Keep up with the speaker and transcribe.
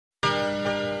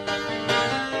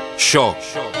Sure.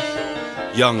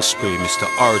 Young Spray, Mr.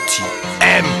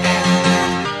 RTM.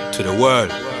 To the world.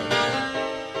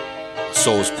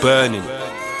 Soul's burning.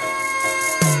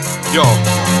 Yo.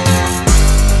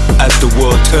 As the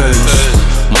world turns,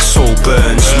 my soul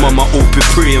burns. Mama open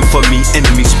praying for me,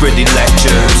 enemies spreading like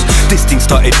germs. This thing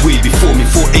started way before me,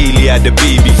 thought Ailey had a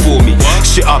baby for me.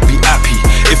 Shit, I'd be happy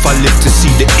if I live to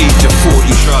see the age of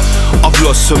 40. I've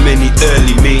lost so many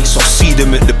early mates, I'll see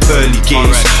them at the pearly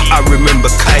gates. I remember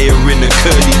Kaya in the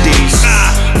curly days.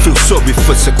 Feel sorry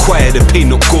for Sequoia, the pain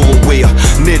not go away. I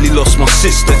nearly lost my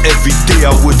sister, every day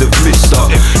I would've missed her.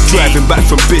 Driving back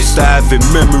from Bicester, having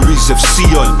memories of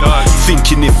Sion.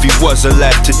 Thinking if he was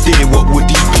alive today, what would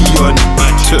he be on?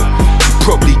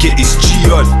 Probably get his G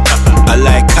on. I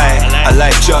like Kai, I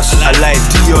like Just, I like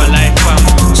Dion.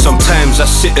 Sometimes I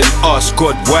sit and ask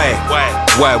God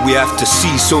why we have to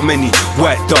see so many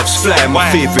white doves fly. My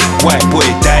favorite white boy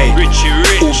died,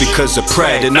 all because of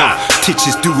pride. And now Titch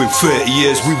is doing 30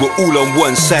 years, we were all on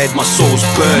one side. My soul's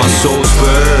burning, my soul's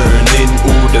burning.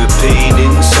 All the pain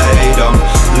inside, I'm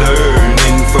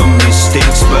learning from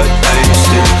mistakes, but I'm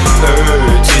still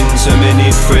hurting. So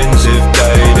many friends have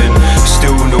died and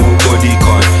still nobody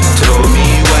can tell me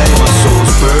why. My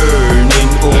soul's burning,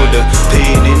 all the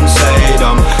pain inside,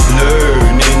 I'm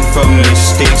learning from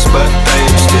mistakes, but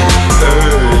I'm still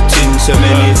hurting. So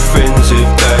many friends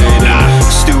have died and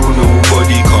still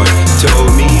nobody can tell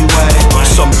me why.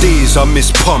 Some days I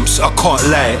miss pumps, I can't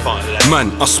lie. Man,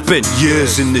 I spent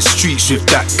years in the streets with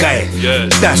that guy.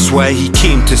 That's why he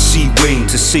came to see Wayne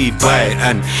to say bye.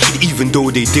 And even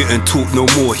though they didn't talk no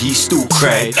more, he still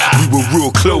cried. We were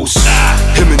real close,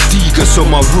 him and Degas are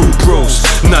my real bros.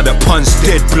 Now the pun's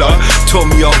dead, blood. Tell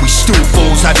me, are we still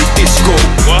foes? How did this go?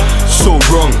 So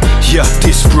wrong, yeah,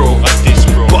 this bro.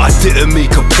 But I didn't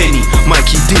make a penny.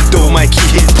 Mikey did though, Mikey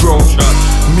hit bro.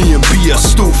 Me and B are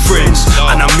still friends,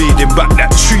 and I made him back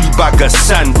that 3 bag of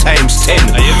sand times 10.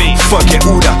 Forget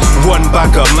all that 1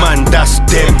 bag of man, that's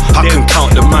them. I can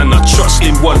count the man I trust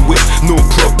in one with no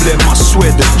problem. I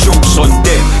swear the joke's on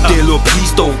them. Dear Lord,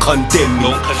 please don't condemn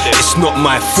me. It's not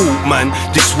my fault, man,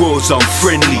 this world's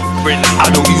unfriendly.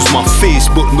 I don't use my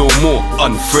Facebook no more,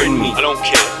 unfriend me. I don't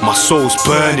care. My soul's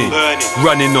burning,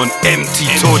 running on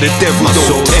empty. Told the devil my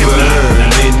don't tempt me.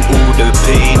 Burning, all the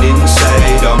pain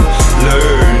inside, I'm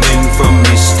learning from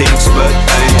mistakes, but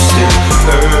I'm still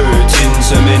hurting.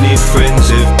 So many friends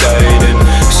have died and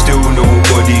still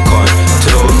nobody can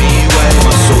tell me why.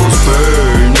 My soul's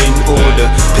burning, all the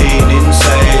pain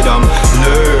inside, I'm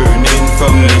learning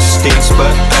from mistakes,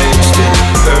 but I'm still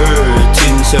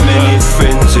hurting. So many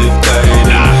friends have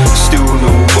died and still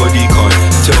nobody can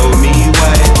tell me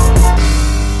why.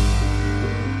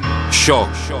 Sure,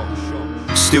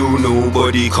 still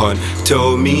nobody can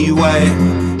tell me why.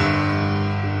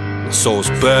 My soul's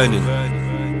burning,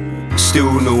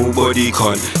 still nobody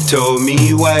can tell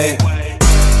me why.